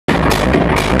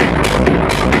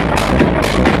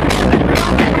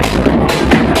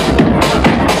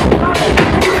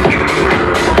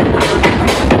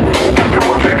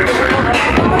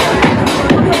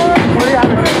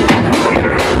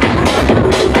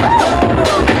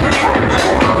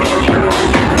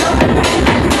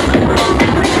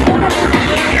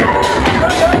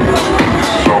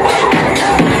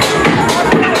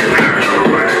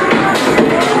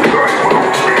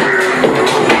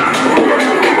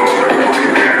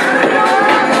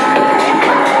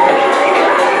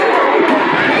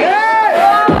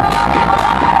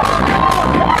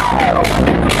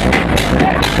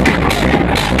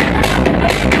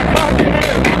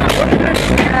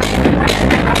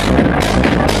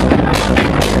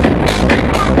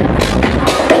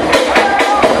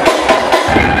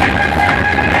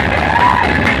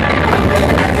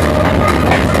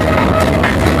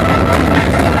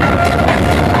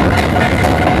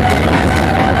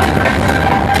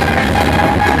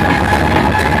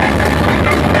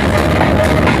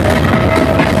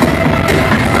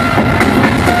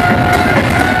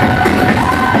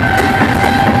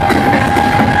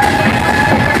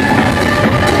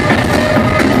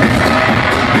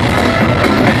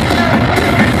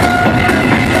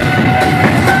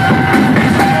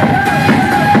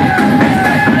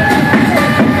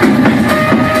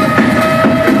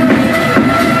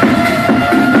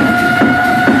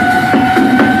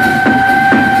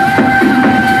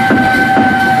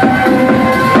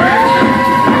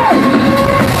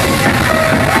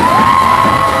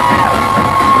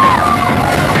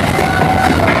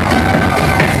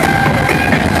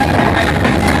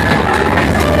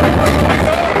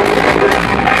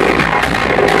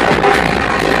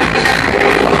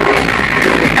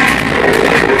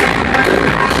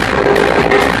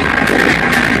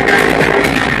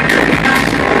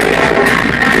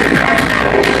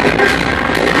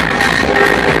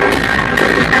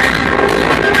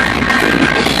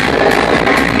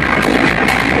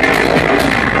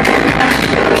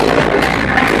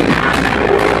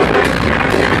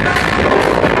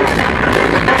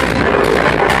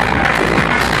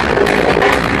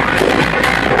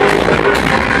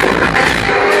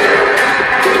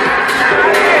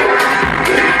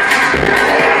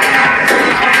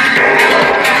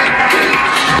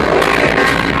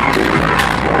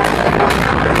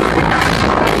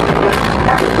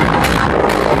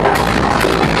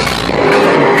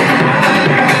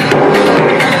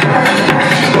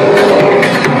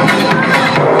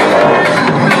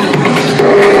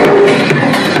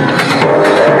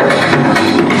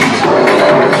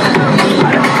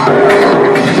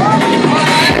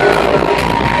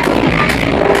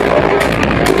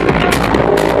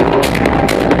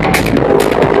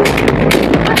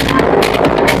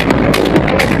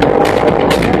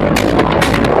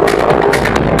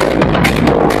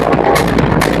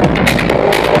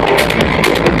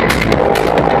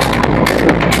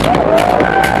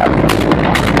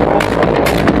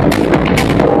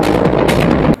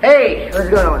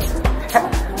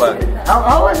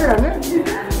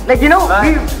Anil? Like, you know,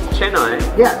 we... Chennai.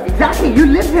 Yeah, exactly. You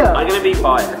live here. I'm gonna be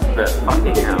biased, but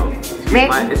fucking hell.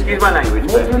 Excuse my language.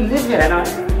 Mate, you live here.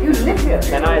 Chennai. You live here.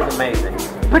 Chennai is amazing.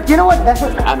 But you know what? That's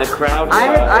what. And the crowd is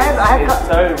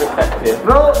so receptive,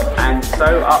 bro, and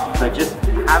so up for just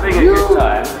having a good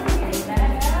time.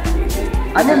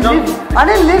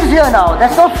 Anil lives here now.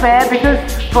 That's not fair because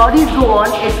parties go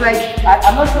on. It's like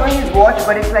I'm not showing his watch,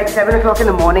 but it's like 7 o'clock in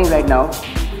the morning right now.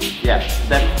 Yeah, it's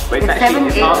 7.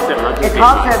 It's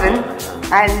half 7,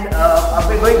 and I've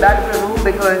been going back to the room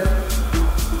because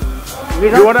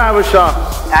you want to have a shower.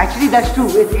 Actually, that's true.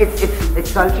 It's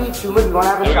sultry. It's humid. We want to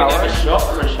have a shower. Have a shot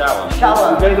or a shower?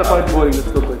 Shower. You guys are quite boring. Let's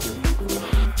go quickly.